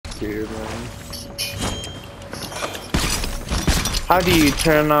too, man. How do you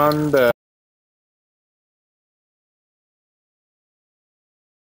turn on the...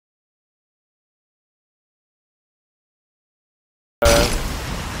 let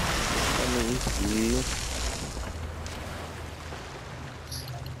me see.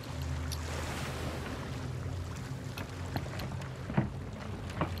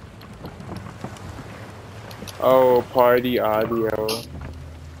 Oh, party audio.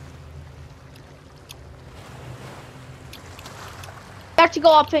 You have to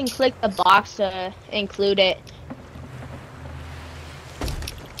go up and click the box to include it.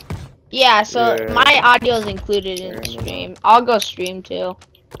 Yeah, so Yeah. my audio is included in the stream. I'll go stream too.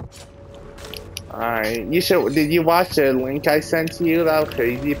 Alright, you should. Did you watch the link I sent to you? That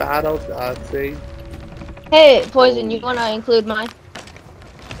crazy battle. See? Hey, Poison, you wanna include mine?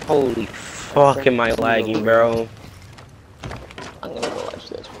 Holy fuck, am I lagging, bro? I'm gonna go watch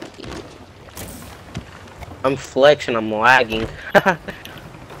this. I'm flexing, I'm lagging.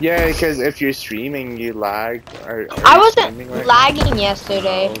 Yeah, because if you're streaming, you lag. I wasn't lagging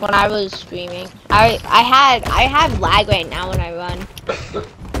yesterday when I was streaming. I have lag right now when I run.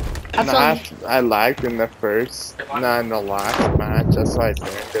 I lagged in the first, not in the last match. That's why I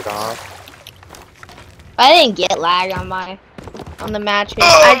turned it off. I didn't get lag on the match.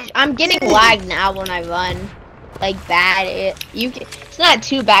 I'm getting lag now when I run, like bad. It's not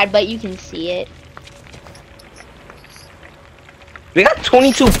too bad, but you can see it. We got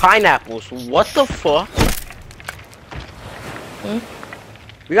 22 pineapples. What the fuck?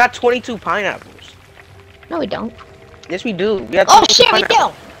 We got 22 pineapples. No, we don't. Yes, we do. We got oh shit, we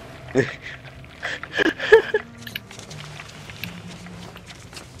do.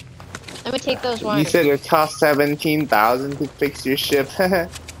 Let me take those ones. You said it cost 17,000 to fix your ship.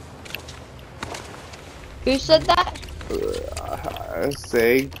 Who said that?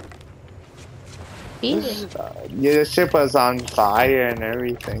 Sig. Jesus. Yeah, the ship was on fire and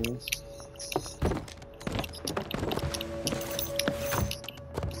everything.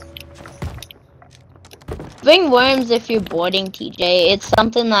 Bring worms if you're boarding, TJ. It's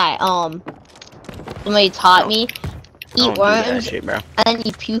something that somebody taught me. Eat worms shit, bro. and then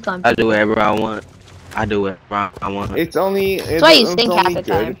you puke on people. I do whatever I want. I do whatever I want. It's only That's why you stink half the good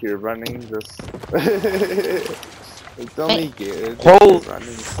time. if you're running just. It's only good. Oh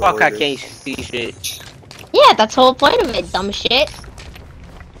fuck! I can't see shit. Yeah, that's the whole point of it, dumb shit.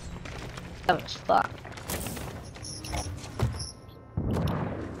 Dumb as fuck.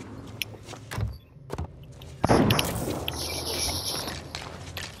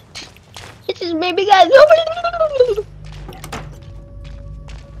 Bitches, baby guys.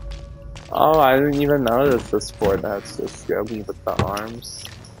 Oh, I didn't even notice the sport that's just skilled with the arms.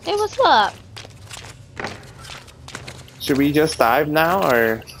 Hey, what's up? Should we just dive now,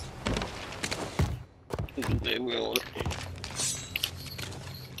 or?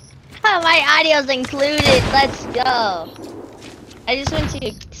 Oh, my audio's included. Let's go. I just went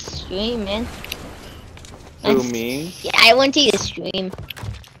to stream, man. Who, me? Yeah, I went to your stream.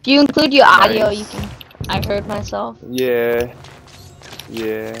 If you include your audio, you can. I heard myself. Yeah.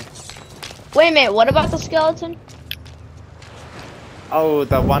 Yeah. Wait a minute. What about the skeleton? Oh,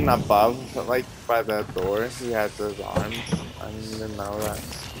 the one above, like by the door. He had those arms. I didn't even know that.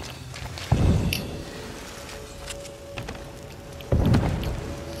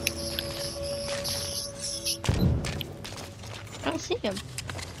 I don't see him.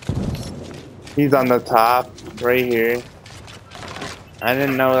 He's on the top, right here. I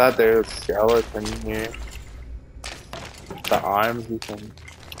didn't know that there was a skeleton here. The arms, you can.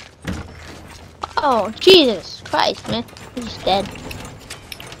 Oh, Jesus Christ, man. He's dead.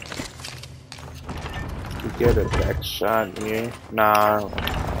 You get a deck shot here. Nah, I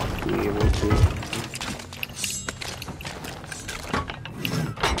won't be able to.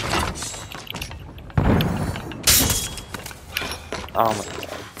 Oh my god.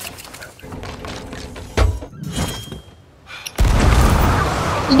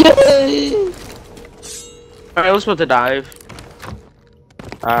 Yay! Alright, we're supposed to dive.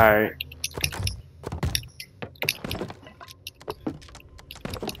 Alright.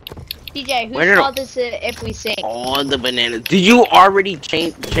 DJ, whose fault is it if we sink? On the bananas. Did you already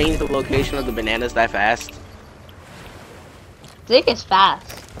change the location of the bananas that fast? Sink is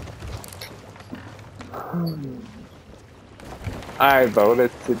fast. I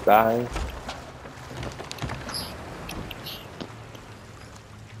voted to die.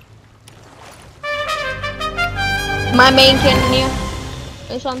 Am I main cannoneer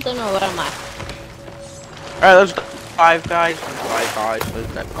or something, or what am I? Alright, let's go. 5 guys. 5 guys.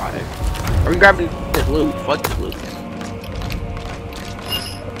 Let's get 5. Are we grabbing this loot? Fuck this loot.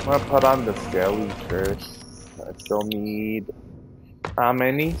 I'm gonna put on the skelly first. I still need how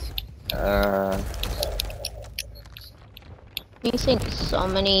many? Using so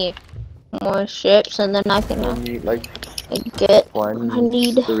many more ships, and then I can I need like get. I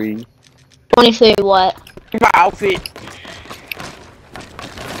need 23. 23 what? My outfit.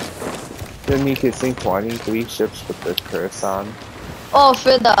 Then you can sink 23 ships with the curse on. Oh,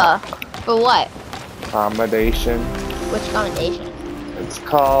 for what? Accommodation. Which commendation? It's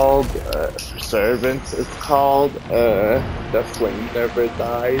called servants. It's called the flame never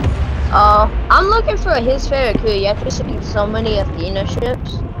dies. Oh, I'm looking for his favorite crew. You have to sink so many Athena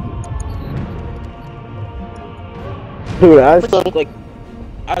ships. Dude, I sunk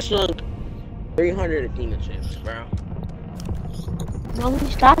 300 Athena ships, bro. How many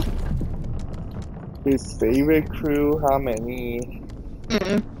stars? His favorite crew, how many?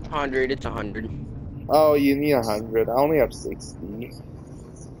 100, it's 100. Oh, you need 100. I only have 60.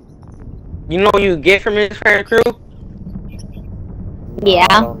 You know what you get from his favorite crew? No, Yeah.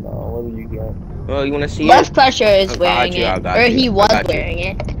 I don't know. What do you get? Well, you wanna see Left it? Crusher is I got wearing you, I it. got Or you, he I was got you. wearing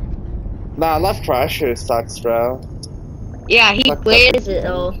it. Nah, Left Crusher sucks, bro. Yeah, he Fuck wears that. it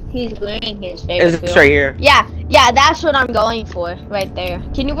though. He's wearing his favorite It's crew. right here. Yeah, that's what I'm going for right there.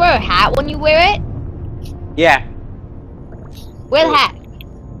 Can you wear a hat when you wear it? Yeah. Wear the hat.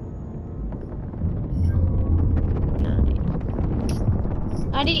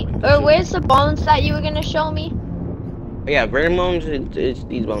 Where's the bones that you were gonna show me? Yeah, random bones, it's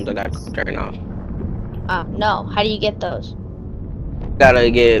these bones I got turn off. No. How do you get those? Gotta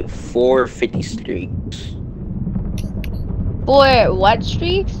get 450 streaks. For what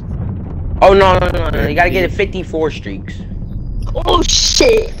streaks? Oh, no. You gotta get 54 streaks. Oh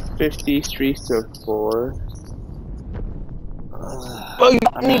shit! 50 streaks to 4. Well, you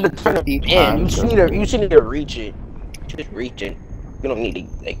I need to mean, turn it 50 in. times You just need to reach it. Just reach it. You don't need to,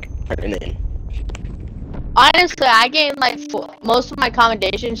 like, turn it in. Honestly, I gained like most of my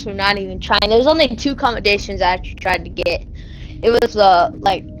commendations from not even trying. There's only 2 commendations I actually tried to get. It was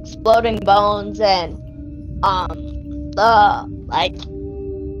like exploding bones and the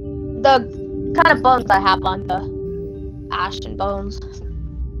kind of bones I have on the ashen bones.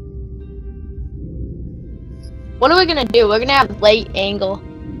 What are we gonna do? We're gonna have late angle.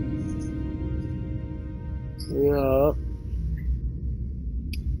 Yeah.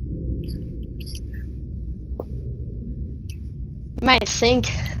 Might sink.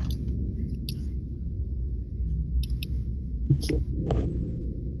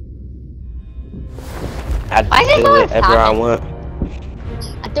 I didn't do know whatever I happened. want.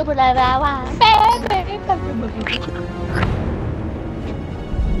 I do whatever I want.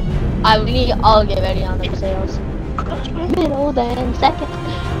 Alright, we need to all get ready on the sails. Middle then second.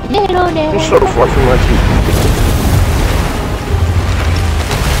 Middle then. I'm so fucking lucky.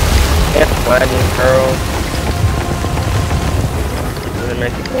 It's flagging, girl. Doesn't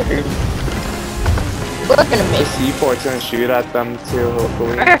make it clear. We're gonna The make. seaport's gonna shoot at them too,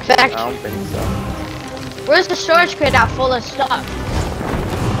 hopefully. Perfect. I don't think so. Where's the storage crate out full of stuff?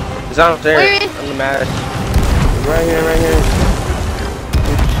 It's downstairs. Where is- On the mast. Right here, right here.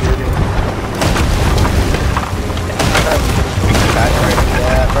 Keep shooting.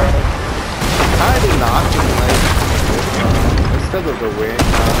 Yeah, bro. How did not like it's because of the wind.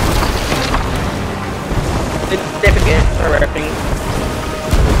 It's significant for repping.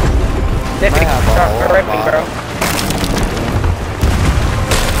 Significant have a shot hole for on repping, bro.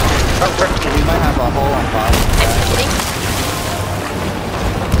 We might have a hole on bottom.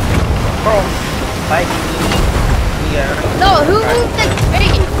 Bro, like, yeah. No, who moved the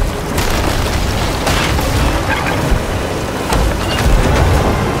crate?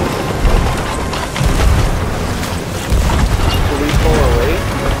 Should we pull away?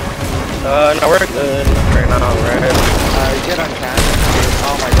 No, we're good right now, right? Get on cannon.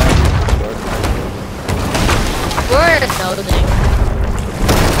 Oh my god. We're nosing.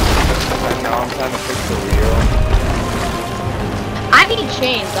 I know, I'm trying to fix the wheel. I need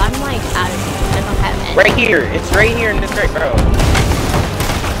chains. I'm like out of chains. I don't have any. Right here. It's right here in this crate, bro.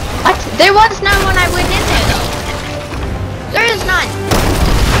 What? There was none when I went in there though. There is none.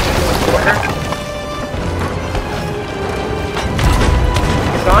 Corner.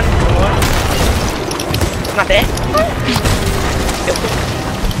 It's gone. It's not there.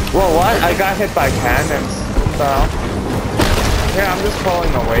 Whoa, what? I got hit by cannons. What the hell? Here, I'm just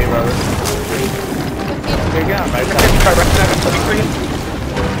pulling away, brother. Here, get on my side.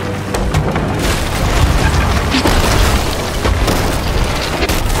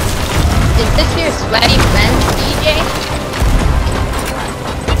 Is this your sweaty friends, DJ?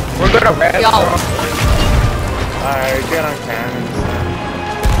 We're gonna red. Yo. Alright, get on cannons.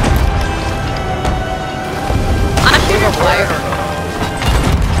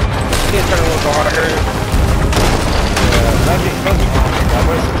 water.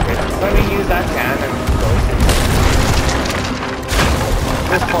 Let me use that cannon.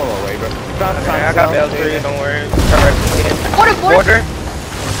 Just pull away, bro. Stop, Okay, I got bell 3, don't worry. Water. Water.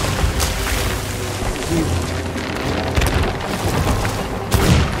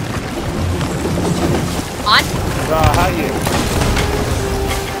 On. How you?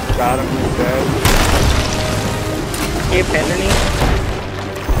 Got him, he's dead. Keep hitting me.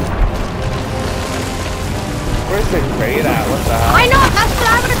 Where's the crate at? What the hell? I know, that's what I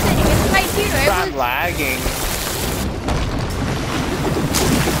was saying. It's right here. Stop lagging.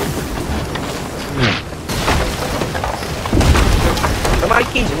 Somebody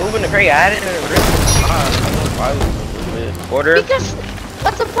keeps moving the crate. I didn't really order. Because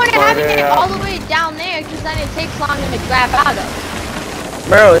what's the point of having it all the way down there? Because then it takes longer to grab out of.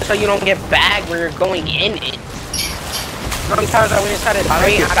 Bro, it's so you don't get bagged when you're going in it. How many times I went inside a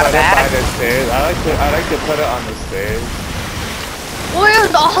crate and I got bagged? I like to put it on the stairs. Well, it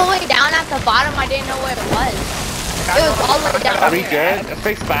was all the way down at the bottom. I didn't know where it was. It was all the way down. Are we good?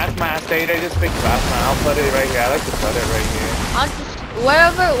 Fix back mask data. Just fix back mask. I'll put it right here. I like to put it right here. I'll just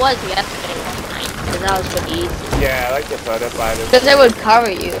wherever it was yesterday one night, because that was pretty easy. Yeah, I like to put it by the. Because it would cover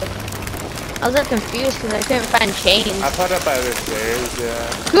you. I was like confused because I couldn't find chains. I put it by the stairs.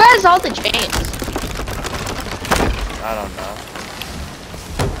 Yeah. Who has all the chains? I don't know.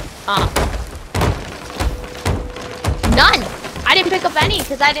 None. I didn't pick up any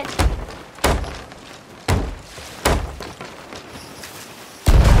because I didn't.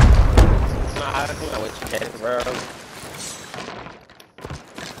 I don't know what you get, bro.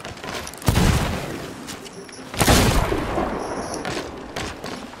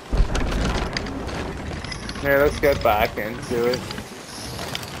 Here, let's get back into it.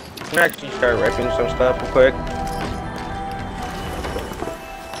 I'm gonna actually start ripping some stuff real quick.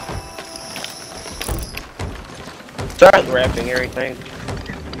 Start wrapping everything.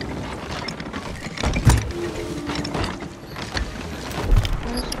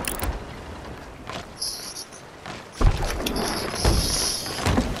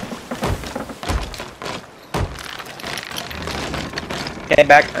 Okay,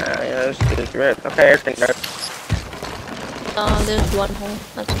 back. Yeah, let's do this rip. Okay, everything good. There's one hole.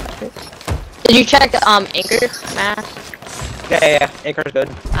 That's perfect. Did you check anchor mask? Yeah, anchor's good.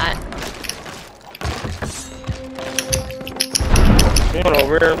 Alright. Come on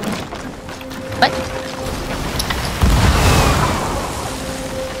over. What?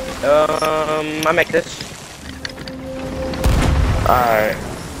 I make this. Alright.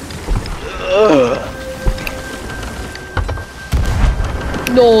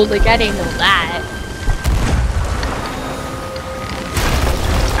 No, like I didn't know that.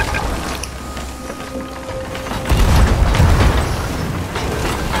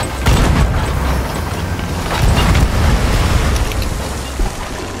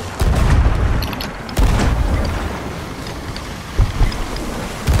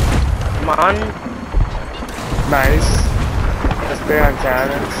 Come on. Nice. Let's stay on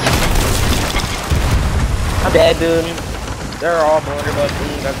cannons. I'm dead, dude. They're all border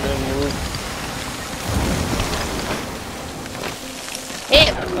buttons. I couldn't move.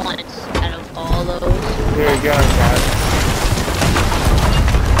 Hit once out of all those. Here we go, cannons.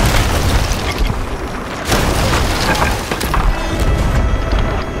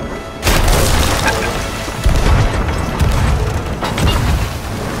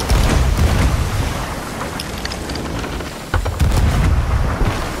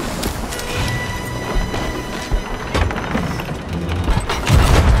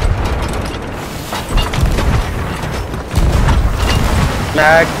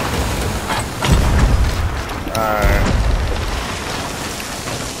 Mag. Alright.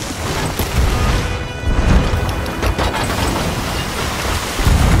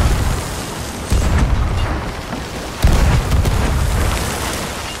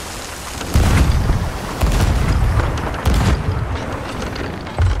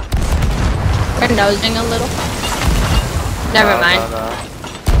 We're nosing a little. Never mind. No.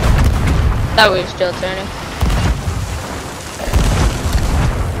 Thought we were still turning.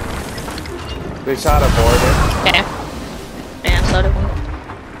 They shot a border. Okay. Yeah, so did we.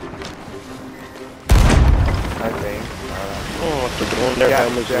 I think. Oh, what's the one there? How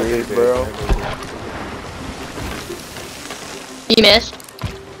much they is, did. bro? He missed.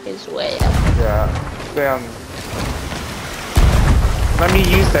 He's way up. Yeah. Stay on. Let me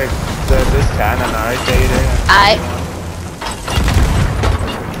use this cannon, alright, Data.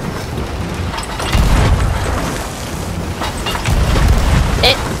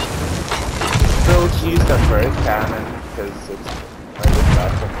 Still use the first cannon because it's like the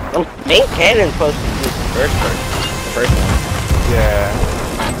second one. The main cannon's supposed to use the first person. The first one. Yeah.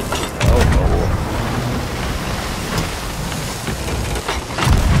 Oh, no.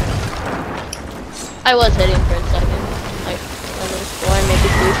 I was hitting for a second. Like, I was going maybe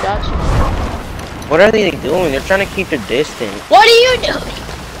 3 shots. What are they doing? They're trying to keep their distance. What are you doing?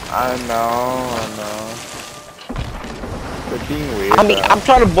 I know. They're being weird. I mean, bro. I'm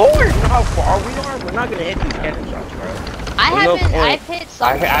trying to board. You know how far we are? We're not gonna hit these cannon shots, bro. I There's no haven't. point. I've hit some I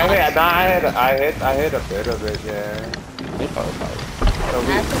hit a shots. bit of it, yeah. So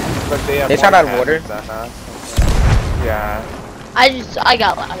but They shot out of water? Yeah. I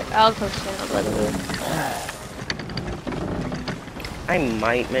got louder. I'll come stand up by the way. I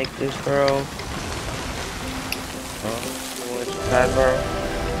might make this, bro. Oh, what's bad, bro?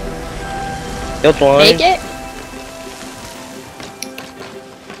 Killed one. Make it?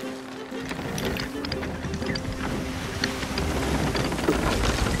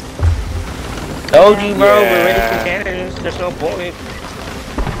 Told you, bro. Yeah. We're racing cannons. There's no point.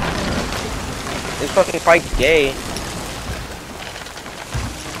 This fucking fight's gay.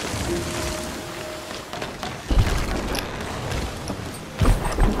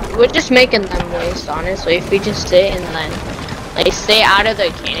 We're just making them waste, honestly. If we just sit and then, like, stay out of the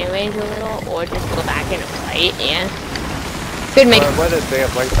cannon range a little, or just go back in a fight, yeah. Could make. What if they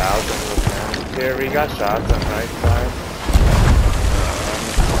have like thousands of cannons? Here, we got shots on right side.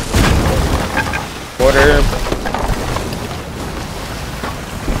 Quarter.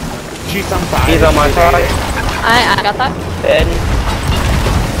 She's on fire. He's on my side. I got that. Dead.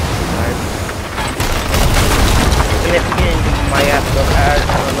 Nice. And if you might have to go fast. I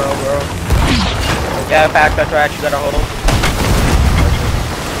don't know, bro. Yeah, fast. That's right. You gotta hold.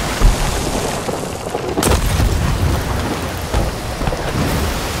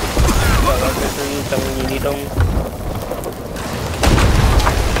 Tell me you need them.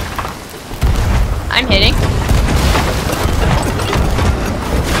 I'm hitting.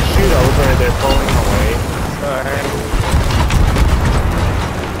 Shoot over, they're pulling away. Alright.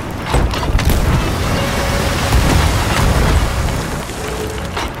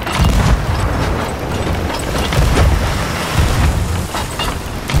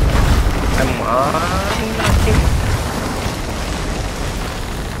 Come on.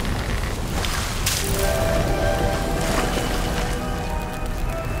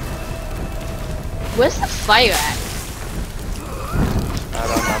 Where's the fire at? I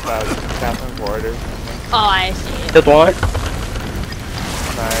don't know about Captain Quarters. Oh, I see it. Killed one.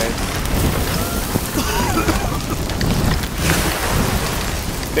 Nice.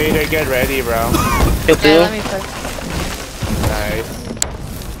 Vader, get ready, bro. Killed Okay, two. let me put. Nice.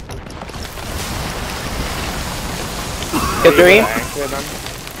 Killed three. Anchor them.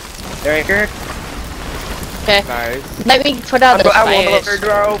 They're anchored. Okay. Nice. Let me put out the I won't fires. look,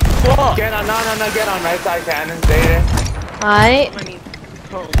 bro. Fuck. Get on, no, get on right side cannons, Vader. Alright.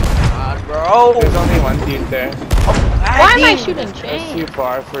 Oh god, bro. There's only one dude there. Why am I shooting That's chain? too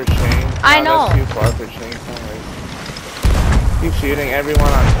far for Shane. I No, know. That's too far for Shane. Keep shooting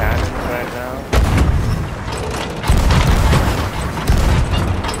everyone on cannons right now.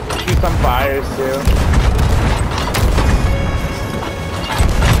 Shoot some fires too.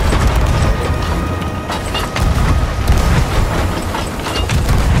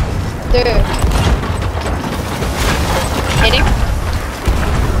 Dude. Hitting?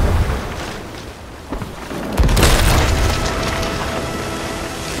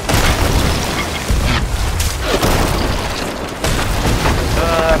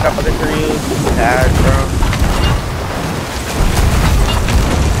 I got fucking three. Bad, bro.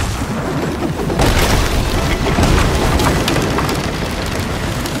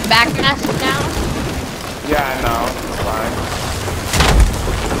 Back nest down? Yeah, I know. It's fine.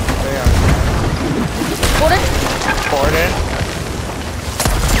 Stay on. Hold it? Gordon.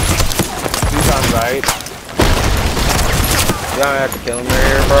 He's on right. You don't have to kill him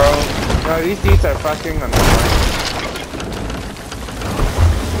here, bro. No, these dudes are fucking annoying.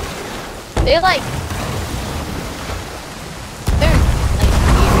 They like. They're like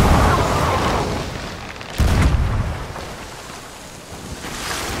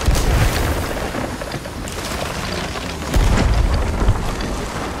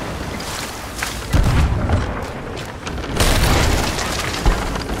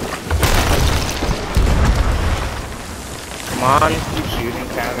Come on. Keep shooting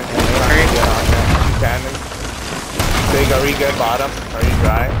cannons. Get on there. Shoot cannons. Big, are we good? Bottom? Are you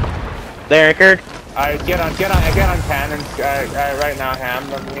dry? They're anchored. Alright, get on cannons. Right now, ham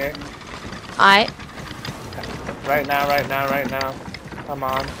them here. Alright. Right now. Come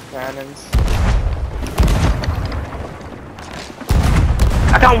on, cannons.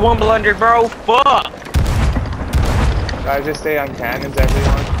 I got one blunder, bro. Fuck. Guys, just stay on cannons,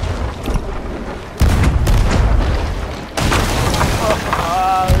 everyone.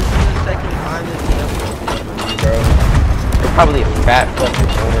 This is the second time this game, bro. They're probably a fat fucking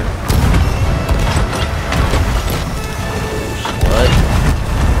sword. What?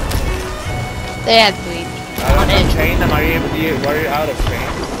 They have 3. I don't know, chain them. Are you out of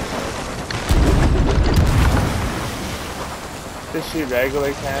chains? Just shoot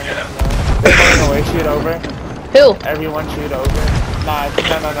regular cannons now. They're pulling away, shoot over. Who? Everyone shoot over. Nah,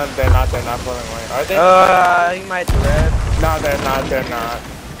 no, they're not pulling away. Are they? You might red. No, they're not.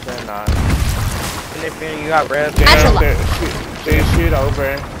 They're not. Significant, you got red. They shoot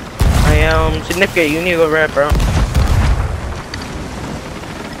over. I am significant, you need to go red, bro.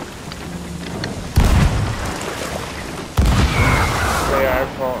 They are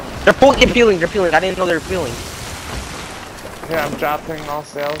full. They're peeling, they're peeling. I didn't know they were peeling. Here, I'm dropping all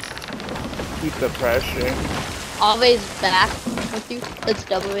sails. Keep the pressure. Always back with you. Let's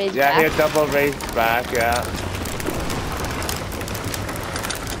double raise Yeah, back. here, double raise back, yeah.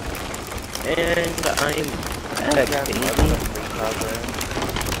 And I'm back, baby.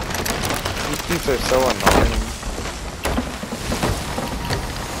 These seats are so annoying.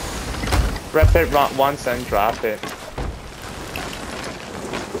 Rep it once and drop it.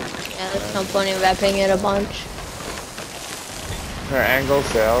 Yeah, there's no point in wrapping it a bunch. Her angle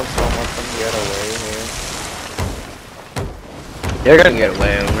sails, don't let them get away here. They're gonna get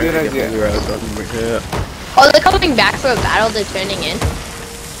away. I'm Good gonna idea. get Oh, they're coming back for a battle. They're turning in.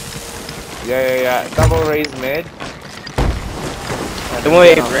 Yeah. Double raise mid. Come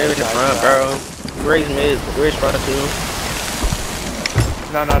away, raise in front, bro. Raise mid, raise front too.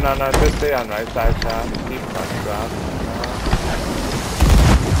 No. Just stay on right side shot. Keep front drop.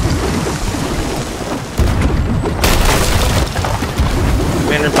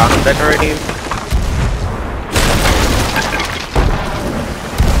 Commander bottom deck already.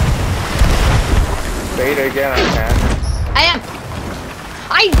 Vader again on cannons. I am.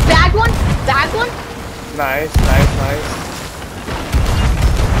 I bagged one. Bagged one. Nice.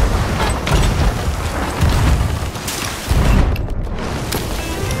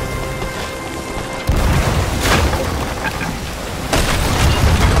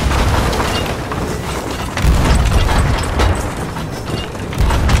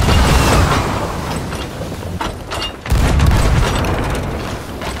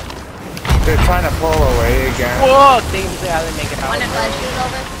 They're trying to pull away again. Whoa, things how they make it out. Wanna shoot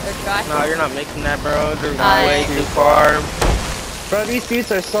over or try? No, you're not making that, bro. They're going way too far. Bro, these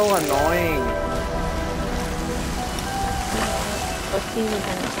seats are so annoying. Let's see if we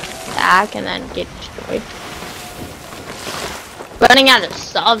can back and then get destroyed. Running out of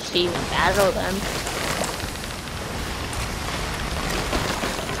subs to even battle them.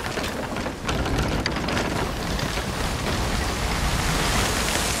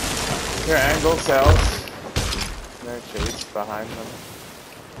 Your angle cells. They're chased behind them.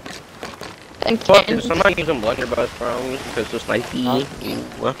 And Fuck, cannons. somebody using blunderbuss, bro. Because it's like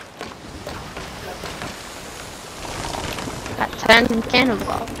what? Got 10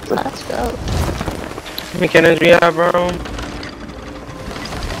 cannonballs. Let's go. How many cannons we have, bro?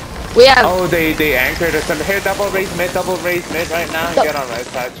 We have. Oh, they anchored us. Here, double raise mid right now. And get on right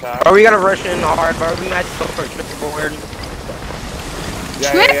side shot. Bro, we gotta rush in hard, bro. We might go for a triple forward.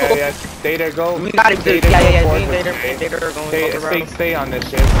 Yeah. Data go. We gotta do it. Yeah. Data are going over, bro. Stay on this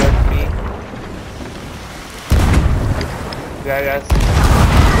ship with me. Yeah.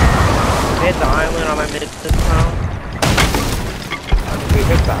 Hit the island on my mid this time. We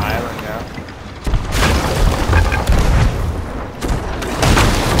hit the island now.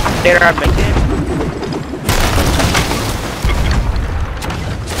 Data, I make it.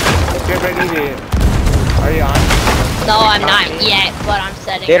 Get ready to. Are you on? No, I'm not yet, but I'm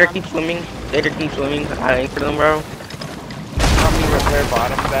setting Data up. keep swimming. I anchor them, bro. Help me repair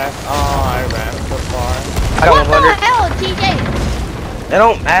bottom deck. Oh, I ran so far. I got What the 100. hell, TJ? It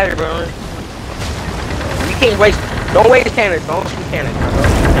don't matter, bro. You can't waste. Don't waste cannons. Don't shoot cannons, bro.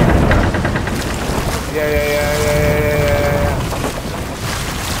 Yeah.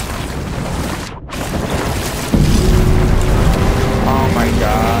 Oh my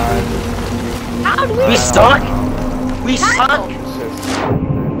god. How did We suck. We How? suck.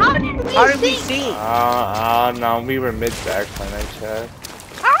 How did we How did we see? see? No, we were mid back when I checked.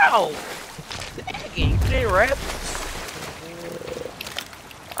 How? You didn't rep.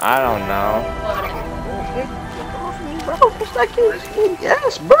 I don't know. Bro, it's like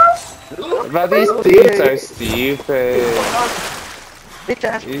yes, bro. But these thieves are stupid. Bitch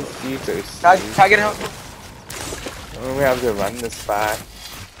ass. These thieves are Can I stupid. get help? We have to run this back.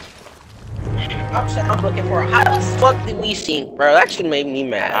 I'm looking for. How the fuck did we sync, bro? That shit made me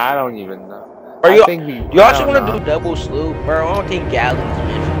mad. I don't even know. Bro, I think we. You also wanna do double sloop, bro? I don't think Galley's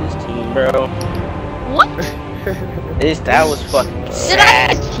meant for this team, bro. What? That was fucking Did I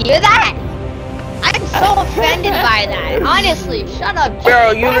sad. just hear that? I'm so offended by that. Honestly, shut up, Jay.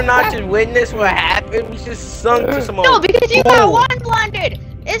 Bro, you did not just witness what happened. We just sunk to some. No, because you got one blundered.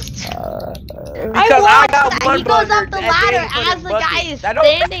 It's because I got that. one He goes up blundered the and ladder then put as in the bucket. guy is That don't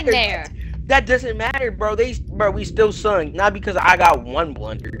standing matter. there. That doesn't matter, bro. We still sunk. Not because I got one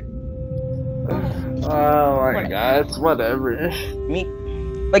blunder. Oh my god, it's whatever. Me,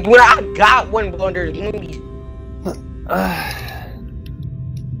 like when I got one blunder, it's gonna be.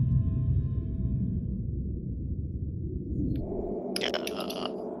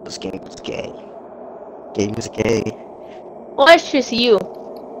 This game is gay. Game is gay. Well, it's just you.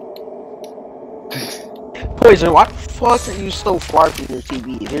 Poison, why the fuck are you so far from your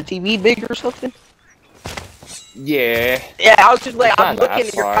TV? Is your TV big or something? Yeah. Yeah, I was just like, I'm not looking that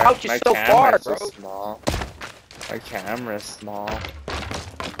at your far. couch is so far, bro. So small. My camera's small.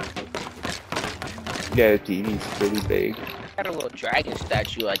 Yeah, the TV's pretty big. Got a little dragon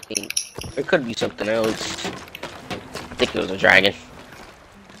statue, I think. It could be something else. I think it was a dragon.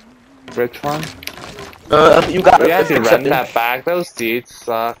 Which one? You got We have to run that back. Those seats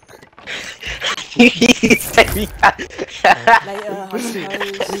suck. You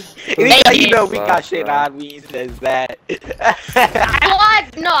know we got shit on me, he says that. I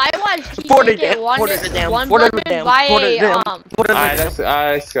watched TJ get one blundered by a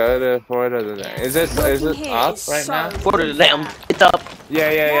I showed it for the Is it up right now? It's up.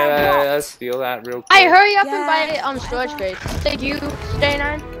 Yeah, let's steal that real quick. I hurry up and buy storage space. Did you stay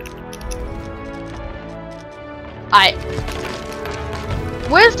 9?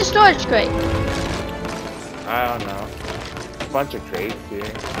 Where's the storage crate? I don't know. Bunch of crates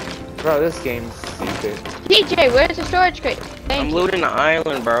here. Bro, this game's stupid. TJ, where's the storage crate? I'm looting the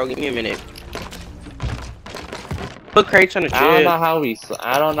island, bro. Give me a minute. Put crates on the ship. I don't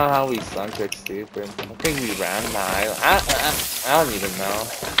know how we sunk it, stupid. I think we ran the island. I don't even know.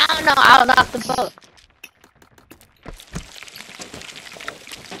 I don't know. I don't off the boat.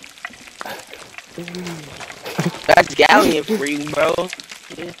 That's galleon for you, bro.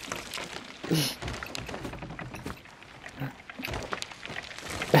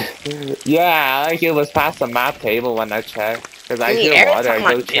 Yeah, like it was past the map table when I checked. Cause I hear water, I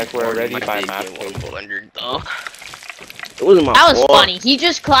go check we're already by map table. It wasn't my That was fault. funny. He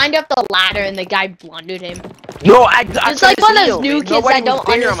just climbed up the ladder and the guy blundered him. Yo, it's like one of those new kids that don't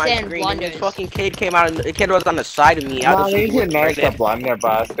understand blunders. This fucking kid came out and the kid was on the side of me. No, they didn't nerf the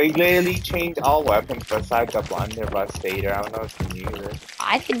blunderbuss. They literally changed all weapons besides the blunderbuss stater. I don't know if you knew this.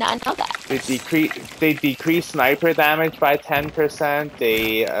 I did not know that. They decrease sniper damage by 10%.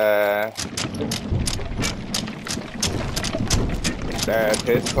 The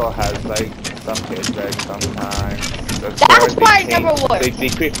pistol has like some hit back sometimes. That's why I never worked.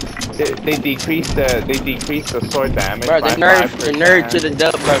 They decrease the sword damage. Bro, by the nerf 5%. to the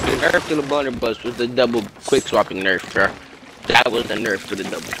double, bro. The nerf to the blunderbuss was the double quick swapping nerf, bro. That was the nerf to the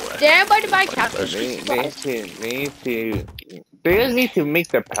double blast. Did everybody buy capsules? They just need to make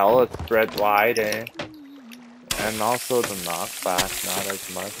the pellet spread wider, and also the knockback not as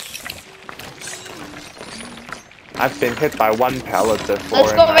much. I've been hit by one pellet before.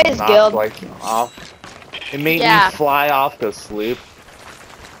 Let's go raise guild. Like off. It made me fly off the sloop.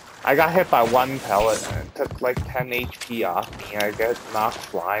 I got hit by one pellet and it took like 10 HP off me. I get knocked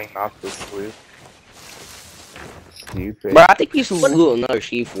flying off the sloop. Stupid. Bro, I think you should do another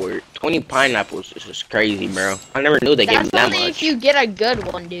sheep for it. 20 pineapples is just crazy, bro. I never knew they gave that much. That's only if you get a good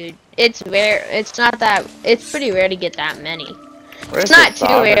one, dude. It's rare. It's not that. It's pretty rare to get that many. Where's it's not too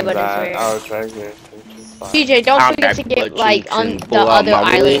rare, but it's rare. Oh, it's right here. TJ, don't forget to get like on the other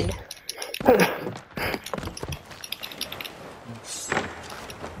island.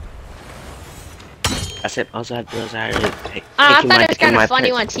 I said, I thought it was kind of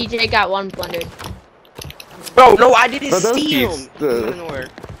funny when TJ got one blundered. Bro, no, I didn't see him.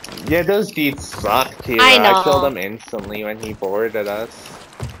 Yeah, those dudes suck too. I know. I killed him instantly when he boarded us.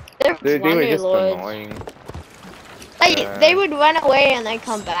 They were just annoying. Like, they would run away and then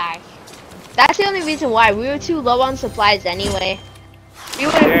come back. That's the only reason why. We were too low on supplies anyway.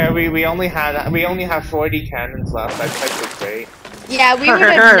 Yeah, we only have 40 cannons left. I checked the crate. Yeah, we would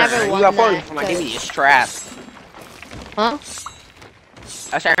have never won that. You got 40 for my devious trap. Huh?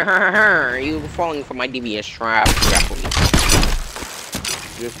 I said, you were falling for my devious trap.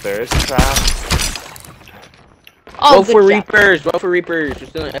 Your thirst trap? Oh, go for Reapers, go for Reapers. We're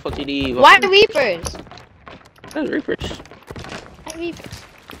still in FLTD. Why Reapers? That's Reapers. Why Reapers?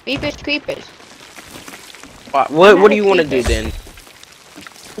 Reapers creepers. What do you want to do then?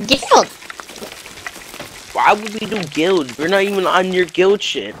 Guild. Why would we do guilds? We're not even on your guild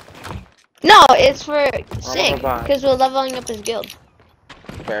shit. No, it's for sick bye. because we're leveling up his guild.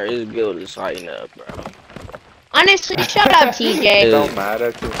 Bro, his guild is lighting up, bro. Honestly, shout out TJ. It don't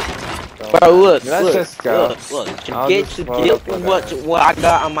matter. Bro, look, Let's just go. look. I'll Get just to load get up with what I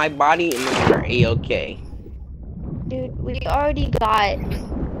got on my body, and then we're A-okay. Dude, we already got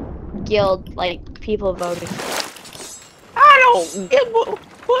guild, like, people voting. I don't give a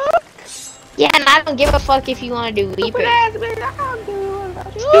fuck. Yeah, and I don't give a fuck if you want to do Weeper. Stupid ass bitch, I don't give a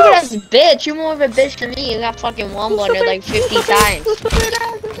fuck. Stupid ass bitch, you're more of a bitch than me. You got fucking one blundered like 50 times.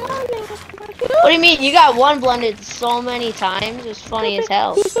 What do you mean? You got one blundered so many times? It's funny as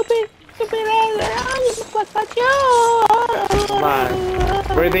hell. Come on.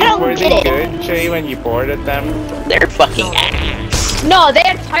 Were they good, Jay, when you boarded them? They're fucking ass. No, they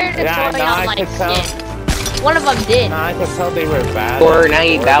had Pirate Yeah, Authority no, on I like could tell. skins. One of them did. Nah, I could tell they were bad.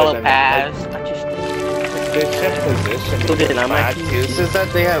 Fortnite Battle Pass. They shift position. Put it on my Bad PC. use is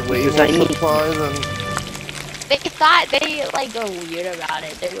that they have way Because more I need- supplies and They thought they like go weird about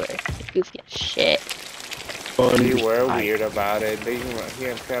it. They were goofy as shit. they were weird about it. They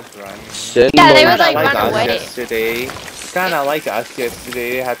kept running. Yeah, they would Kinda like like run us away. yesterday. Kinda like us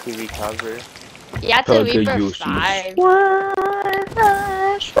yesterday. They had to recover. You have to leave for 5. What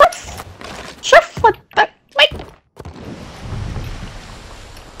the? Wait.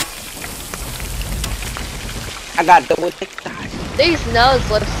 I got double TikTok. These nose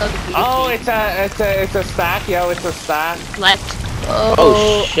look so goofy. Oh, it's a stack, yo, it's a stack. Left.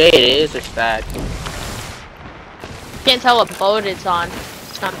 Oh shit, it is a stack. Can't tell what boat it's on.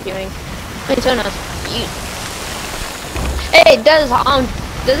 It's not viewing. Wait, so knows. Hey, does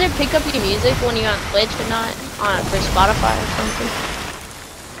it pick up your music when you're on Twitch or not? On for Spotify or something?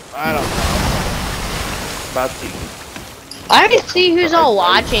 I don't know. About to. I don't see who's all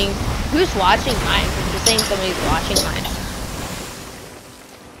watching. Who's watching mine? Because you're saying somebody's watching mine.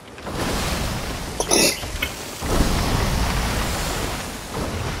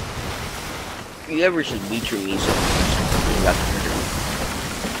 You ever should beat your music? You got to murder.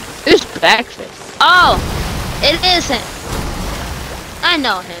 Who's breakfast? Oh, it isn't. I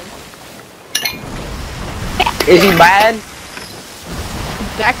know him. Is he bad?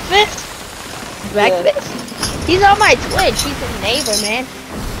 Breakfast? Breakfast? He's on my Twitch. He's a neighbor, man.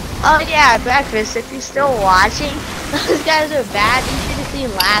 Oh yeah, breakfast. If you're still watching, those guys are bad. You should have seen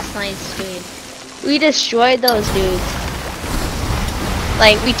last night's stream. We destroyed those dudes.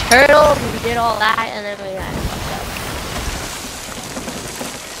 Like we turtled, we did all that, and then we got fucked up.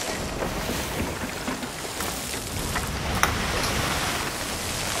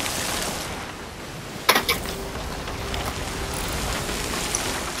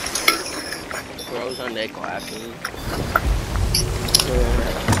 Bros on their glasses.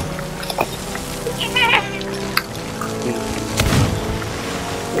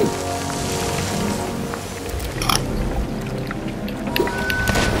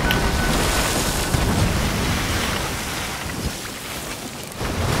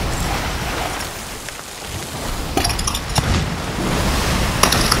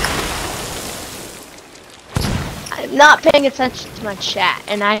 I'm not paying attention to my chat,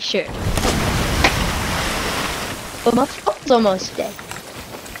 and I should. But my phone's almost dead.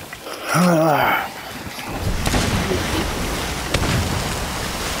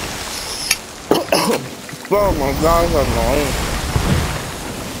 Oh my god, that's annoying.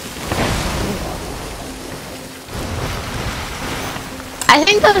 I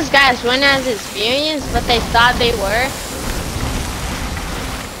think those guys weren't as experienced, but they thought they were.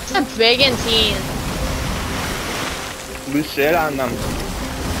 It's a brigantine. We shit on them.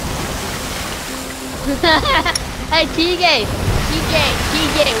 Hey TJ,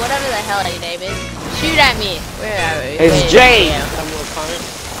 whatever the hell your name is, shoot at me. Where are we? It's Wait, Jay. yeah.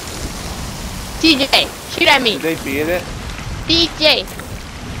 TJ, shoot at me. Did they beat it? TJ,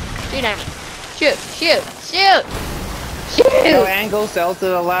 shoot at me. Shoot. No, angle cell to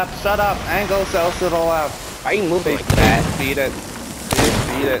the left. Shut up. Angle cell to the left. Why are you moving They like that? just beat it. They just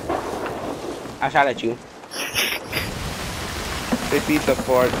beat it. I shot at you. They beat the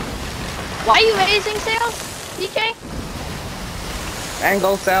fort. Why are you raising sails, TJ?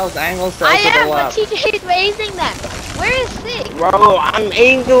 Angle cells I to the am, but left. TJ's raising them. Where is he? Bro, I'm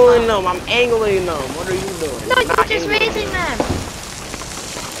angling them. What are you doing? No, I'm you're not just angling raising them. them.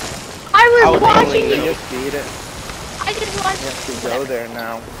 I was watching angling They you. just beat it. I just You watched have to go there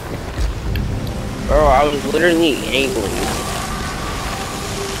now. Bro, I was literally angling.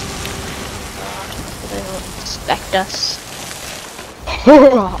 They don't respect us.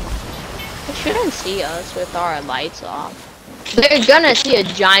 shouldn't see us with our lights off. They're gonna see a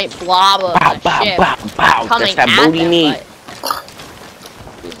giant blob of a ship coming That's that at booty them, meat. but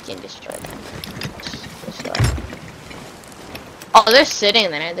we can destroy them. Oh, they're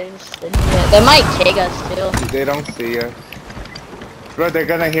sitting there. They're just sitting there. They might take us too. They don't see us. Bro, they're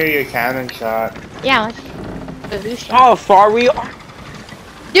gonna hear your cannon shot. Yeah. How far we are?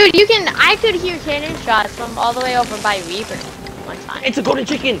 Dude, you can. I could hear cannon shots from all the way over by Reaper one time. It's a golden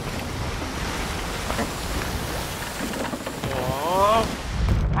chicken. Aww.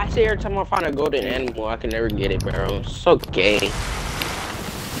 I say every time I find a golden animal, I can never get it, bro. It's so gay.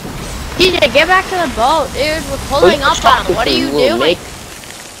 DJ, get back to the boat, dude. We're pulling up on them. What are you doing?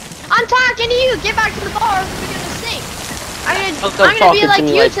 I'm talking to you. Get back to the boat, or we're gonna sink. I'm gonna be like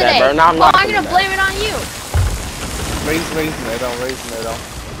you today. That, no, I'm gonna blame it on you. Raise middle.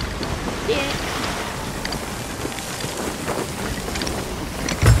 Yeah.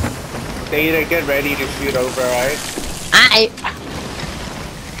 Data, get ready to shoot over, right?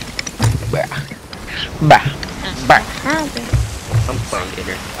 Bah. I'm playing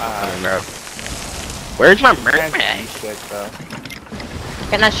later. I don't know. Where's my mermaid? Shit, though.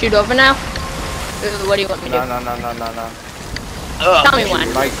 Can I shoot over now? What do you want me to do? No. Tell me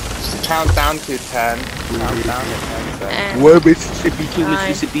one. Like, count down to 10. Count down to 10 seconds. 1 Mississippi, 2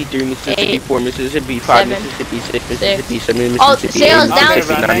 Mississippi, 3 Mississippi, 4 Mississippi, 5 Mississippi, 6 Mississippi, 7 Oh, Mississippi, 8 sails down.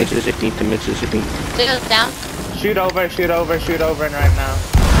 Mississippi, 9 Mississippi, 10 Mississippi. Sails down. Shoot over right now.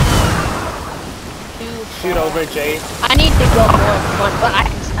 Shoot over, Jay. I need to go more one, but I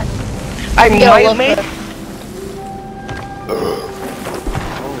I might make. Oh,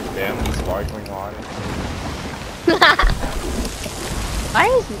 damn, he's sparkling water. Why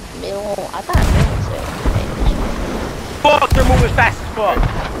is middle? I thought middle was Fuck, they're moving fast as fuck.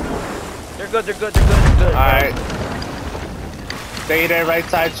 They're good. Alright. Data, right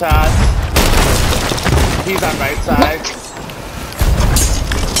side shots. He's on right side.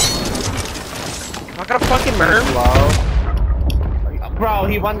 I got a fucking merm. Low. Bro,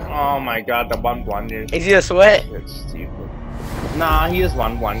 he won. Oh my god, the one blundered. Is he a sweat? It's stupid. Nah, he just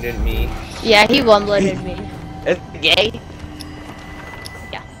one blundered me. Yeah, he one-blundered me. It's gay.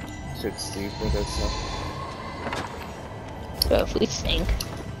 Yeah. Shit's stupid, that's so. So if we sink.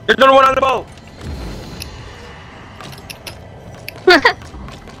 There's another one on the boat. That's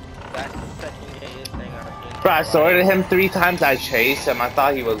the second gayest thing I've seen. Bro, I sorted him 3 times. I chased him. I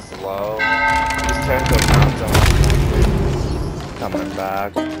thought he was low. Just turned to around so much. Coming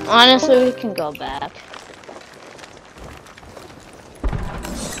back. Honestly, we can go back.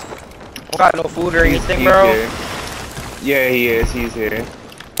 Got no food or anything, He's bro. here. Yeah, he is. He's here.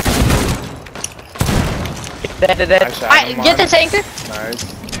 Dead. I shot him Get the once. tanker. Nice.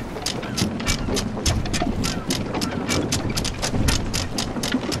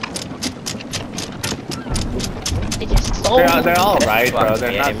 They just stole me. They're all right, bro.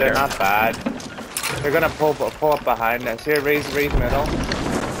 They're Yeah, not bad. They're gonna pull up behind us. Here, raise middle.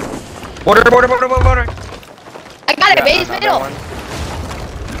 Border. I got it, base another middle. one.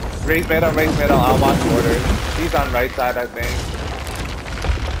 Raise middle. I'll watch border. He's on right side, I think.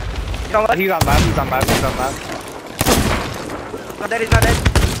 You know what? He's on left. He's on left. Not dead. He's not dead.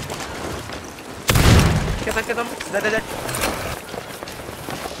 Get him. Dead.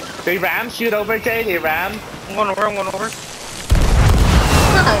 They ram. Shoot over, Jay. They ram. I'm going over.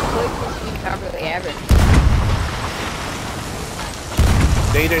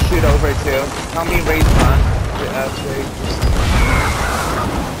 Data shoot over too. Tell me raise front.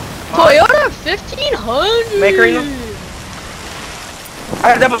 Toyota 1500. Make her in. I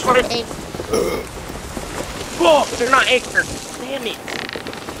got double sword. Fuck, they're not anchored. Damn it.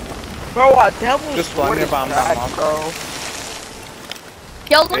 Bro, a double Just sword blunder is bomb trash, them off. bro.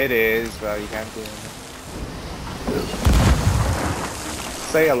 Killed him. It is, bro. You can't do it.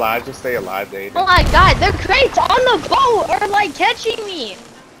 Stay alive. Just stay alive, Data. Oh my god, their crates on the boat are like catching me.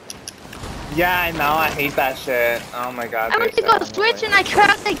 Yeah, I know. I hate that shit. Oh my god. I went to go switch and I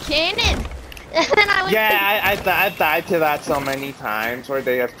trapped the cannon. And then I went I've died to that so many times where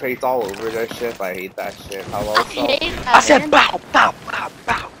they have crates all over their ship. I hate that shit. Hello, I hate that, I said man. bow.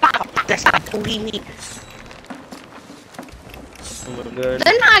 That's not booty me.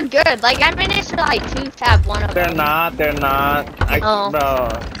 They're not good. Like I managed to like 2-tap one of them. They're not. Bro.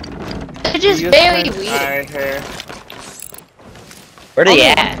 They're just very weak. Alright, here. Where they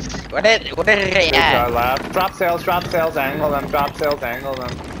at? Where they at? Left. Drop sails, angle them,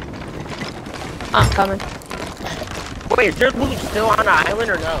 I'm coming. Wait, is their boot still on the island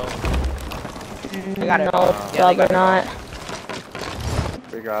or no? They got it No, all. probably not.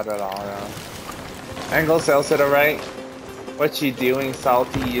 We got it all, yeah. Angle sails to the right. What you doing,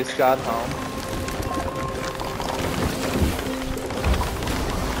 Salty? You just got home.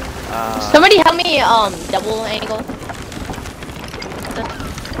 Somebody help me double angle.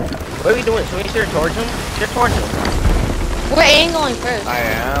 What are we doing? Should we steer towards him? Steer towards him. We're angling first. I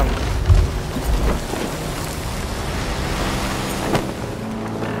am.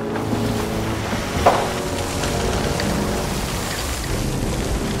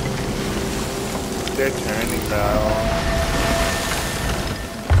 They're turning, bro.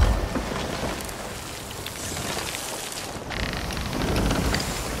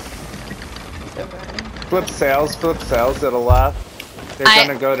 Flip sails to the left. They're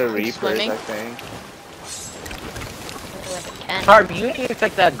gonna go to Reapers, swimming. I think. Harvey, you need to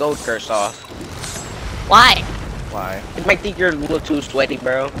take that goat curse off. Why? Why? It might think you're a little too sweaty,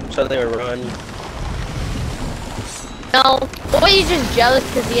 bro. So they will run. No. Or you just jealous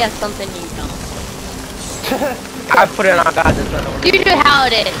because he has something you don't. I put it on God. You do how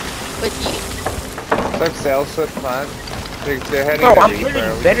it is with you. Flip sails, flip front. They're heading Bro, to I'm Reaper.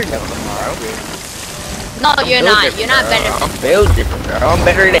 literally We better can than cut them, them bro. off, dude. No, you're not. You're not better. I'm built different, bro. I'm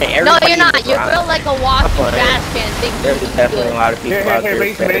better than everybody. No, you're in not. this You're round. built like a walking trash can. Think There's you're definitely a good. lot of people out there.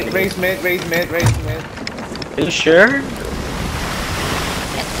 Raise better mid, than raise mid, raise mid, raise mid. you. You sure?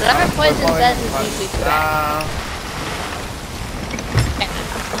 Yes, whatever Poison says is usually correct.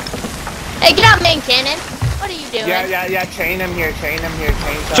 Hey, get out, main cannon. What are you doing? Yeah. Chain him here. Chain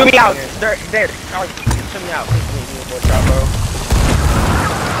Shoot me out. here. There. Oh, shoot me out. Please, bro.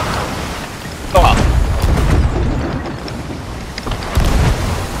 Go up.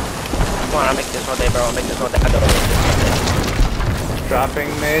 Come on, I'll make this all day, bro. I'll make this all day. I don't make this all day. Dropping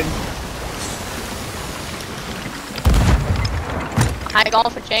mid. High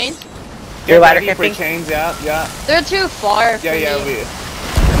golf for chains? Your ladder ready for camping? chains, yeah. They're too far for Yeah, me.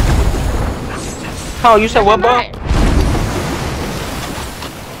 Oh, you said what, bro? Alright.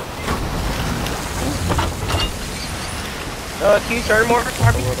 Can you turn more? A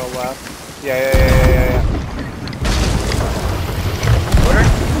little left. Yeah. Order?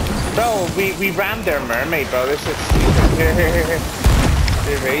 Bro, we rammed their mermaid, bro. This shit's stupid. Here.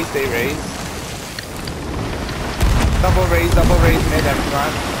 They raise. Double raise mid and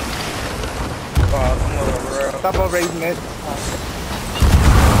front. Double raise mid.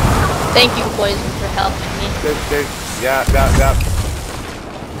 Thank you, Poison, for helping me. Yeah.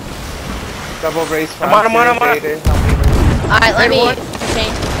 Double raise front. I'm on. Alright, let me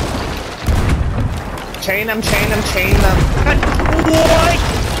chain. Chain them. What?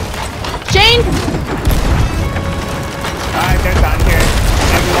 Chain! Alright, they're done here.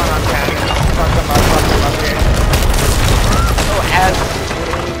 Everyone on cannon. Fuck them up here. Oh, ass.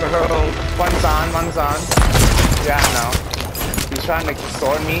 Bro. One's on. Yeah, no. He's trying to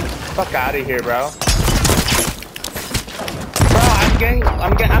sword me. Fuck out of here, bro. Bro,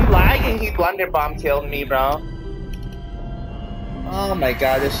 I'm lagging. He blunderbomb killed me, bro. Oh my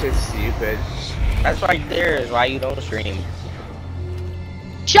god, this shit's stupid. That's right there is why you don't stream.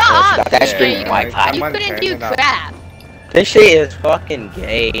 Shut up! That Jay. stream Wi-Fi. You couldn't do crap. This shit is fucking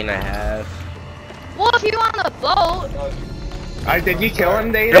gay and a half. Well, if you're on the boat. Did you kill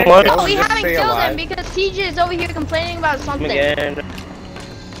him, Dave? Come on. No, we haven't killed him because TJ is over here complaining about something. Again.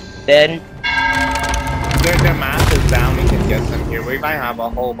 Then. Their math is down, we can get them here. We might have a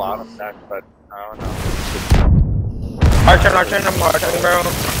whole bottom deck, but I don't know. Our turn, bro.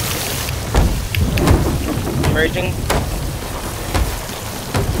 I'm raging.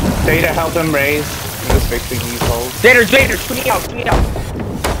 Data, help him raise. I'm just fixing these holes. Vader, shoot me out.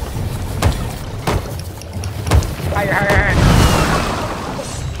 Higher.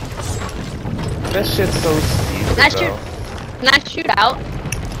 This shit's so stupid, bro. Can I shoot out?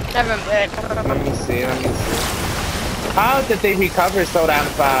 Never mind. Let me see. How did they recover so damn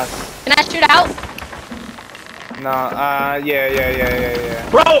fast? Can I shoot out? No, yeah.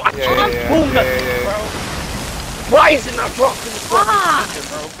 Bro, I Yeah. bro. Why is it not dropping the fucking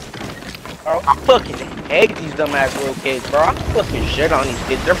bro? Bro, I fucking hate these dumbass little kids, bro. I fucking shit on these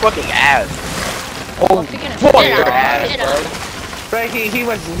kids. They're fucking ass. Oh, fuck their ass, bro. But he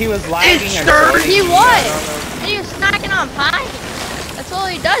was lagging and He was! And he was snacking on pie. That's all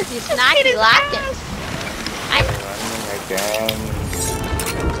he does. He's snacking, lacking. Again.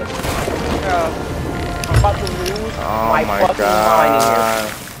 I'm about to lose my fucking mind in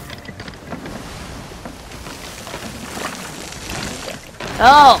here.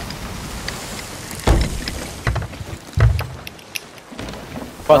 Oh!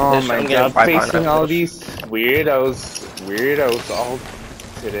 Fuck Oh this, my I'm god, getting 500 facing all kills. these weirdos all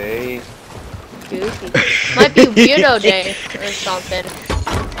today. Goofy. Might be weirdo day or something.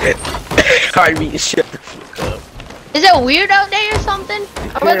 Harvey, shut the fuck up. Is it weirdo day or something?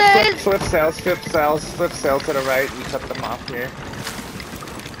 Or Flip sails to the right. We cut them off here.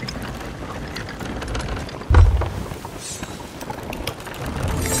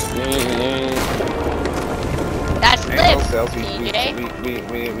 sales. DJ?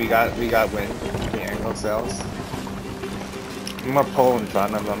 We got win. The angle sales. I'm gonna pull in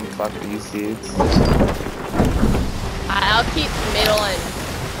front of them. Fuck these dudes. I'll keep middle and.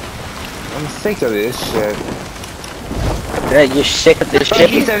 I'm sick of this shit. Yeah, you're sick of this But shit.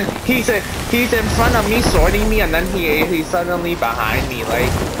 he's in front of me, sorting me, and then he's suddenly behind me. Like,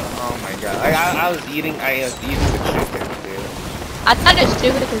 oh my god! Like, I was eating the chicken, dude. I thought it was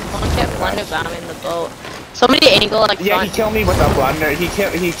stupid because one kept blunder bomb in the boat. Somebody angle like Yeah, front. he killed me with a blunder. He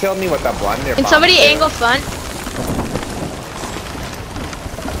killed me with a blunder. Can somebody angle front?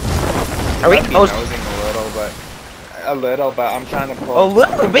 Are we nosing a little, but I'm trying to pull. A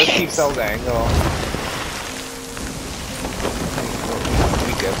little bit. Keep those angle.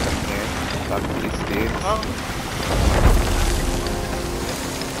 We get them here. Fuck these dudes.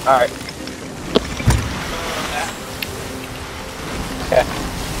 Alright. Okay.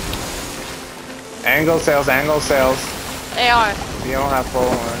 Angle sales. They are. You don't have full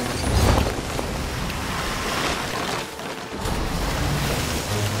one.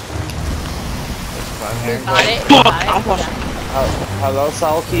 Got it. Hello,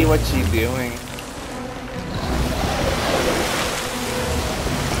 Salky, what you doing?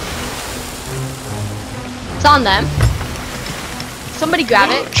 It's on them. Somebody grab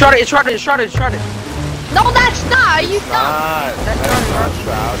it. Shrouded, it's shrouded. No, that's not. Are you dumb? That's not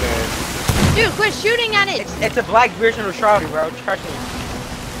shrouded. Dude, quit shooting at it. It's a black version of shrouded, bro. Trust me.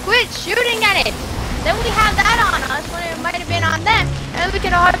 Quit shooting at it. Then we have that on us when it might have been on them, and we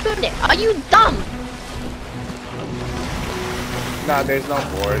could have harpooned it. Are you dumb? Nah, there's no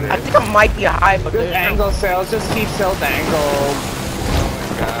border. I think I might be high, but Just there's angle sales, just keep sales angle. Oh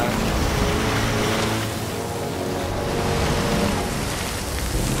my god.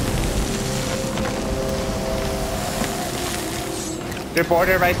 Your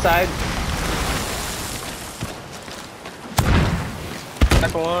border right side.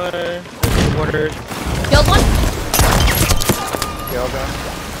 Back one. Borders. Killed one? Killed him.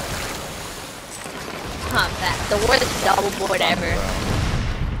 Huh, that. The worst double board ever.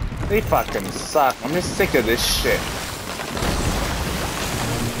 They fucking suck. I'm just sick of this shit.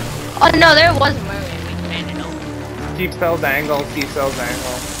 Oh no, there was a mermaid. We ran it over. Keep sales angle, keep sales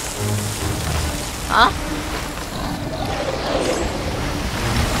angle. Huh?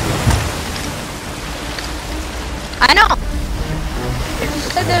 I know.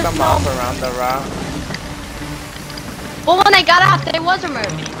 There's Come no... off around the rock. Well, when I got out, there was a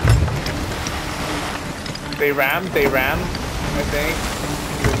mermaid. They rammed, I think.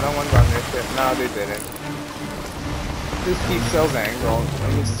 There's no one's on their ship. No, they didn't. Just keep sales angle.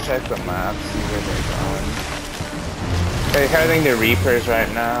 Let me just check the map, see where they're going. They're heading to Reapers right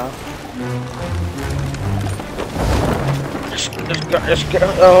now.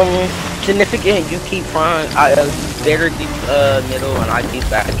 Significant, you keep front, better deep, middle, and I keep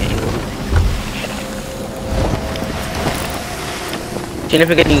back angle.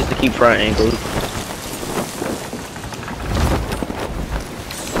 Significant needs to keep front angle.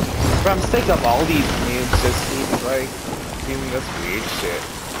 But I'm sick of all these noobs just keep, like, doing this weird shit.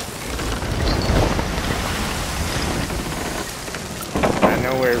 I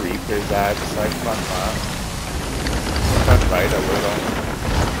know where Reaper's at, just like, fuck off. That's right a little.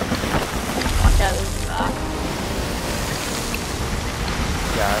 Watch out, this is rock.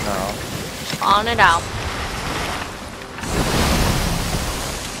 Yeah, I know. On it out.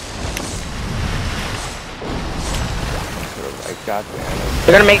 Like, goddamn.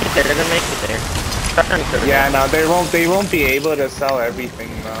 They're gonna make it there, Stop trying to clear it. Yeah, no, they won't be able to sell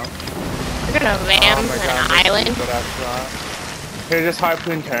everything though. We're gonna ram an island. Here, just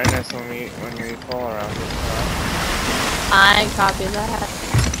harpoon turn us when we pull around this rock. I copy that.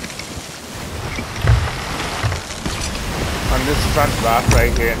 On this front rock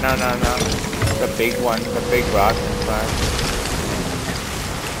right here. No. The big one, the big rock in front.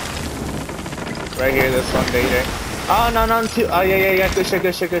 Right here, this one, there. Oh, no, two. Oh, yeah. Good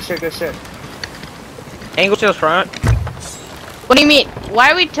shit. Angle sales front. What do you mean? Why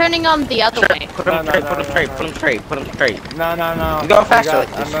are we turning them the other way? Put them straight. No. You go faster.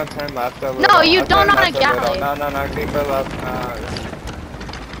 I'm gonna turn left a little. No, you I'll don't turn on a left galley. little. No, keep it left.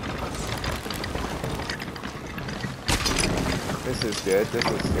 This is good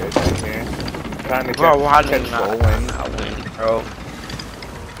right here. Trying to catch full wind. Bro.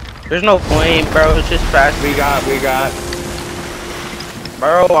 There's no point, bro. It's just fast. We got.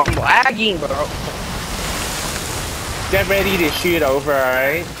 Bro, I'm lagging, bro. Get ready to shoot over,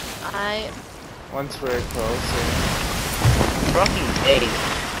 alright? Once we're closer. Fucking day.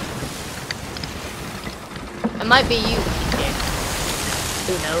 It might be you, DJ.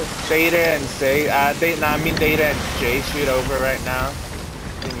 Who knows? Data and say, Data and Jay shoot over right now.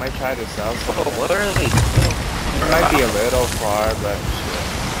 He might try to sell something. Oh, what are they? It might be a little far, but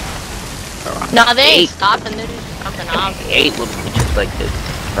No, they ain't stopping. They're just jumping off. I hate little bitches like this,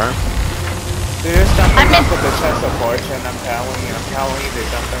 bro. they're just jumping off of the chest of fortune. I'm telling you,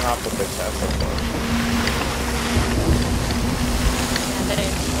 they're jumping off of the chest of fortune.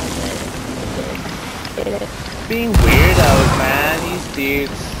 Being weirdos, man. These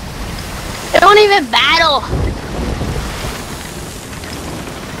dudes. They don't even battle.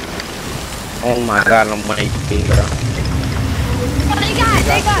 Oh my god, I'm waiting, bro. Oh, they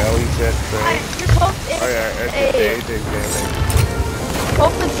got. Skelly shit, bro. I just hope it's Oh yeah, it's a day,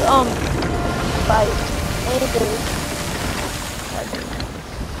 hope it's like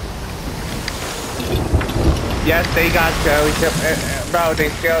Yes, they got Skelly ship. Bro, they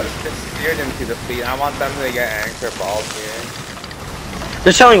steered them to the feet. I want them to get anchor balls here.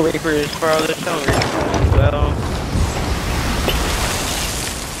 They're selling Reapers, bro. They're selling Reapers as well.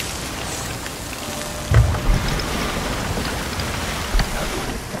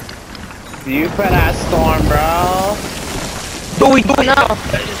 You put that storm, bro. Do it now.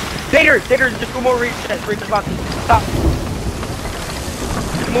 Dater, just go more Reapers. Reapers about to stop.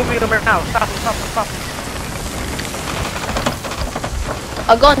 Just moving them right now. Stop.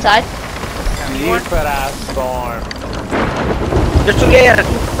 I'll go inside. You put that storm. There's two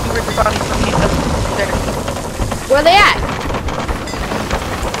Reapers about to there. Where are they at?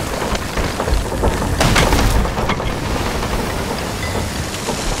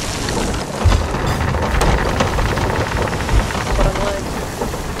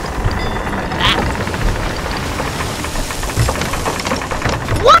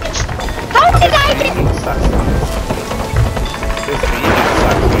 What? How did I get? This beat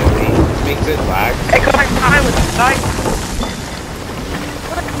sucks really. Makes it lag. Hey, come behind with this guy.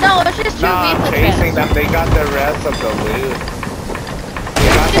 No, it's just two Nah, I'm Reaper chasing traps. them. They got the rest of the loot. They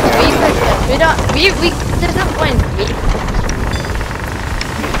It's got just Reaper everything. traps. There's no point in Reaper.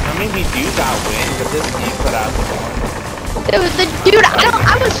 I mean, we do got win, but this beat put out storm. Dude,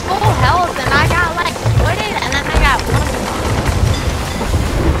 I was full health and I got like wooded and then I got one.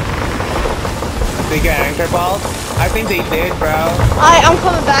 They get anchor balls? I think they did, bro. I'm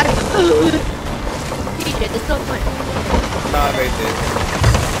coming back. DJ, there's no point. No, they did.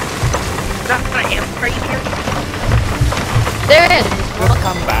 Not I am right here. There it is. Just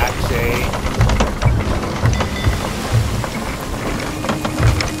come back, Shay.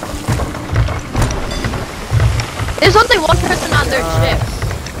 There's only one person on their ship.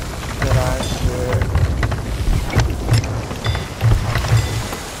 Good eye shit.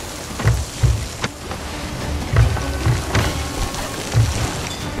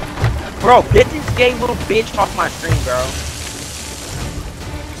 Bro, get this gay little bitch off my screen, bro.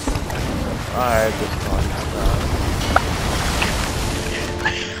 Alright, just one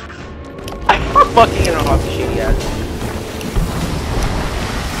I'm fucking in off the shitty ass.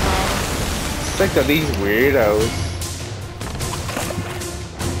 Sick of these weirdos.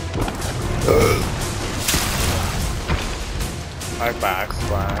 My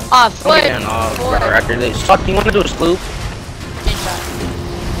backsplash. Foot. Don't get off, bro. After this. Fuck, you wanna do a sloop?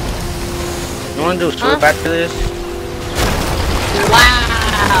 You wanna do a sloop after this?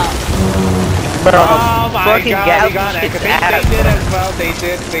 Wow. Bro, Oh my fucking god, Galaxy they got it. kicks They ass, did bro. as well. They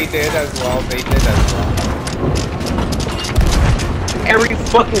did as well. Every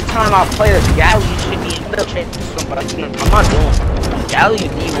fucking time I play this Galley should be in the shit to somebody. I'm not doing it. Galley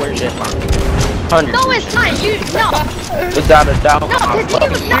is the worst shit, man. 100%. No, it's not. No. Without a doubt. No, I'm cause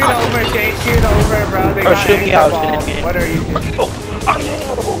fucking you. Shoot over, Jay. Shoot over, bro. They Bro, got shoot me anchor out, balls. shoot me. What are you doing?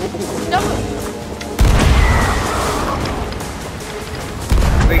 No.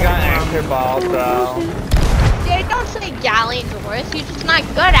 They got anchor balls, bro. They don't say Galleon's worse. You're just not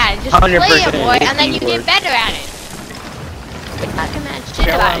good at it. Just 100% play it more, it's and then the you get worst. better at it. You're not gonna mad shit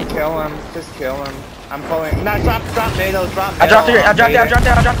Kill about him, it. kill him. Just kill him. I'm pulling. No, drop middle, drop middle. I dropped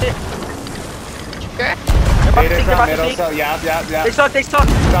it. Sure. Data, drop middle, so yeah. They suck.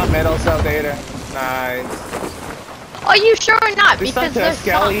 Drop middle, so data. Nice. Are you sure or not? We Because sent to a there's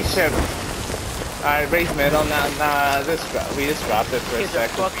skelly some. ship. Alright, raise middle. Nah, we just dropped it for a Kids are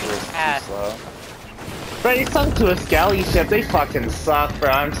second. fucking It was ass. too slow. Bro, you sunk to a skelly ship. They fucking suck, bro.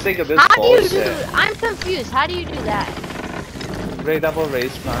 I'm sick of this How do you bullshit. do? I'm confused. How do you do that? Double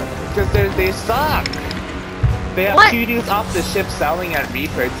raise fun. Because they suck. They have What? two dudes off the ship selling at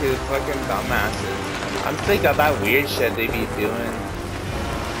Reaper to fucking dumbasses. I'm sick of that weird shit they be doing.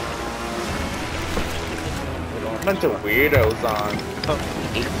 Bunch of weirdos on.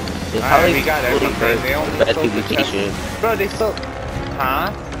 Alright, we got everything. They only sold the chest. Bro, they sold.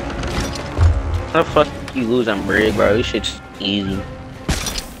 Huh? How the fuck you lose on Brig, bro? This shit's easy.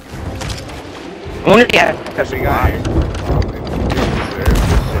 I wonder if you have We got it.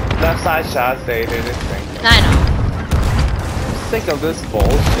 Left side shots, they did this thing. I know. I'm sick of this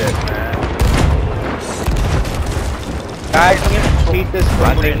bullshit, man. Guys, I'm gonna Beat this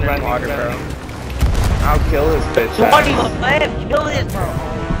running, bro. I'll kill this bitch. Somebody left. Kill this, bro.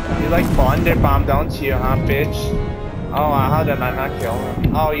 You like Blunder Bomb, don't you, huh, bitch? Oh, how did I not kill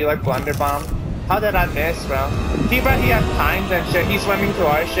him? Oh, you like Blunder Bomb? How did I miss, bro? He has times and shit. He's swimming to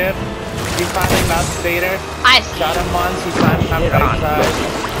our ship. He's climbing up later. I Shot him once. He's climbing up right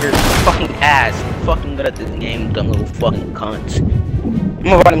side. You're fucking ass. You're fucking good at this game, dumb little fucking cunts. I'm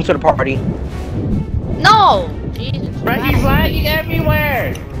gonna invite him to the party. No! Jesus. Bro, he's lagging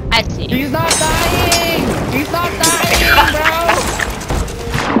everywhere. I see. He's not dying. He's not dying, bro.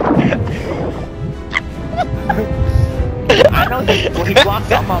 I know he blocked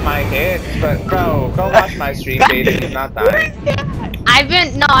some of my hits, but bro, go watch my stream, baby. He's not dying.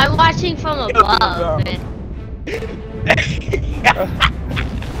 I'm watching from above. Man.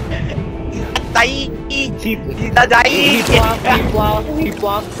 He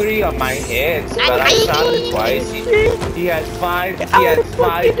blocked 3 of my hits, but I shot him twice. He has 5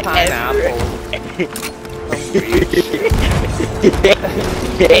 pineapples.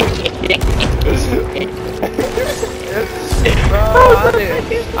 Bro,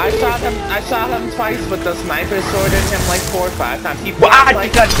 I shot him twice with the sniper sword at him like 4 or 5 times. He blocked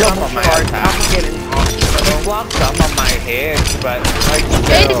like some of my attacks. He blocked some of my hits, but like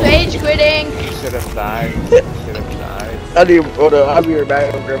still, Rage quitting. he should have died. I'll be right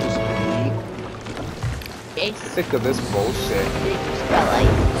back. I'll grab some. Sick of this bullshit.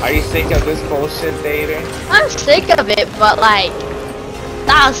 Are you sick of this bullshit, Dater? I'm sick of it, but like,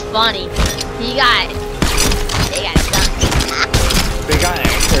 that was funny. They got something. They got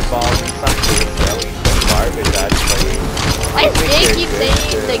anchor balls and some shit selling some garbage actually. Why does Jake keep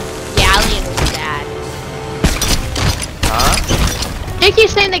saying the galleon was bad? Huh? Jake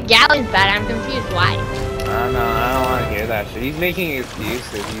keeps saying the gallion's bad. I'm confused why. I don't know, I don't want to hear that shit. He's making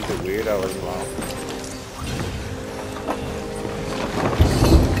excuses. He's a weirdo as well.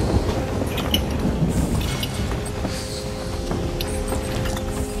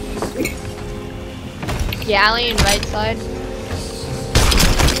 Galleon right side.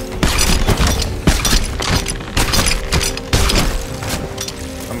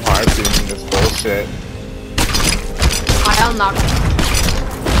 I'm hard doing this bullshit. I'll knock him.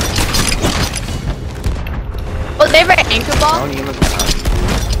 Oh, they have an anchor ball? Don't even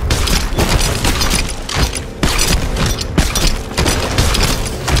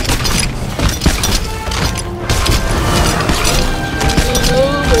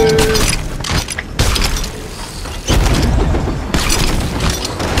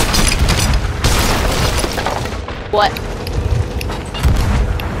What?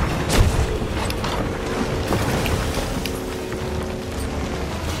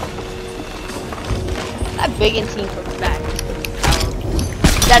 That big and team comes back.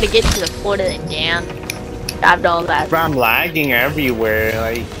 Gotta get to the foot of the dam. Grabbed all that. Bro, I'm lagging everywhere.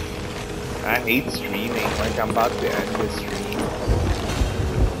 Like, I hate streaming. Like, I'm about to end this stream.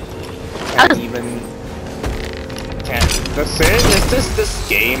 Can't. The server is just this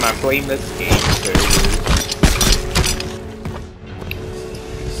game. I'm playing this game server.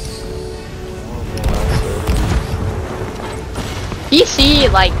 PC,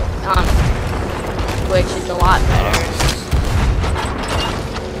 like, Twitch is a lot better.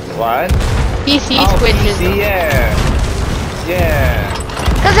 What? PC Oh, Twitch PC, is... yeah. Yeah.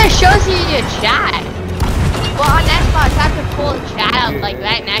 Because it shows you your chat. Well, on Xbox, I have to pull the chat up, like,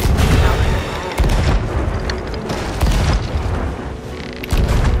 right next to me.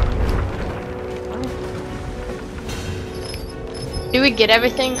 Do we get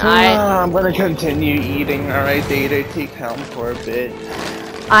everything? I'm gonna continue eating. Alright, Data, take helm for a bit.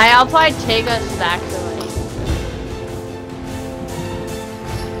 I'll probably take us back to like...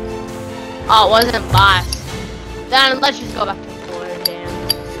 Oh, it wasn't boss. Then let's just go back to the floor, damn.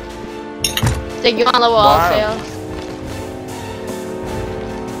 So you want level all sales?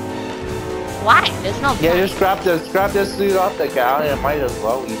 Why? There's no point. Yeah, just grab this loot off the galleon. Might as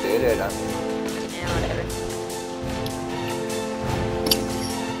well. We did it. I mean. Yeah, whatever.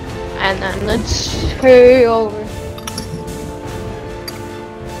 And then let's hurry over.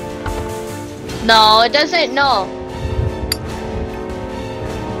 No, it doesn't. No.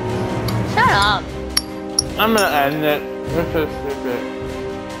 Shut up. I'm gonna end it. Let's just skip it.